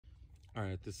All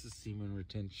right, this is semen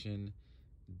retention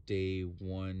day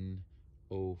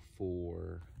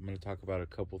 104. I'm going to talk about a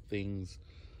couple things.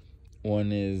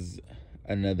 One is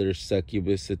another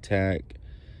succubus attack,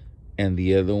 and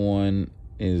the other one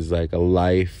is like a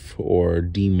life or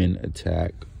demon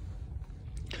attack.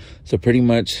 So pretty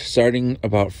much starting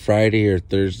about Friday or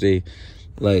Thursday,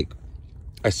 like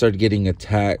I started getting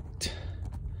attacked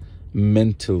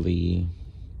mentally,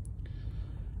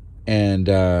 and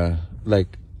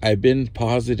like I've been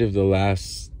positive the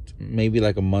last maybe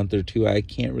like a month or two. I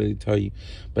can't really tell you,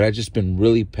 but I've just been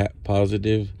really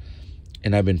positive,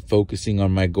 and I've been focusing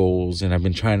on my goals, and I've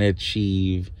been trying to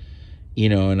achieve,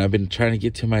 and I've been trying to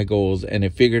get to my goals, and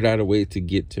it figured out a way to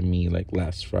get to me like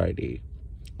last Friday,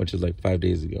 which is like 5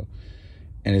 days ago.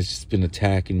 And it's just been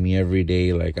attacking me every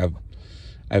day. Like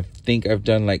I think I've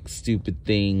done like stupid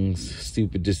things,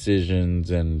 stupid decisions,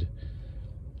 and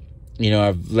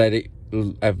I've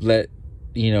let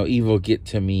evil get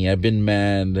to me. I've been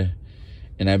mad,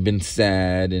 and I've been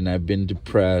sad, and I've been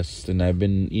depressed, and I've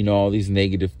been, all these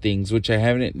negative things, which I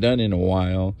haven't done in a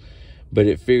while, but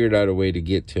it figured out a way to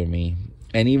get to me.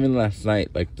 And even last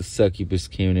night, like the succubus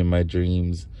came in my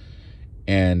dreams,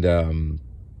 and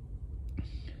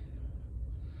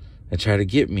it tried to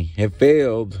get me. It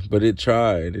failed, but it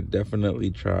tried. It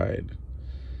definitely tried.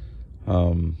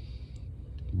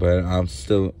 But I'm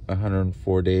still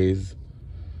 104 days.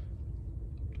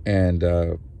 And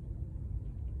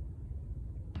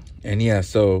yeah,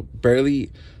 so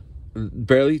barely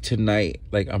tonight,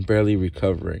 like I'm barely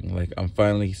recovering. Like I'm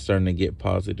finally starting to get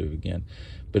positive again.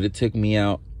 But it took me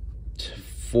out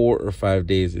 4 or 5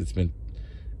 days. It's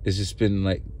just been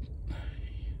like,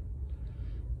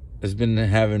 it's been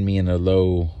having me in a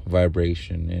low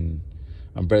vibration, and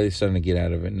I'm barely starting to get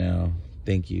out of it now.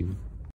 Thank you.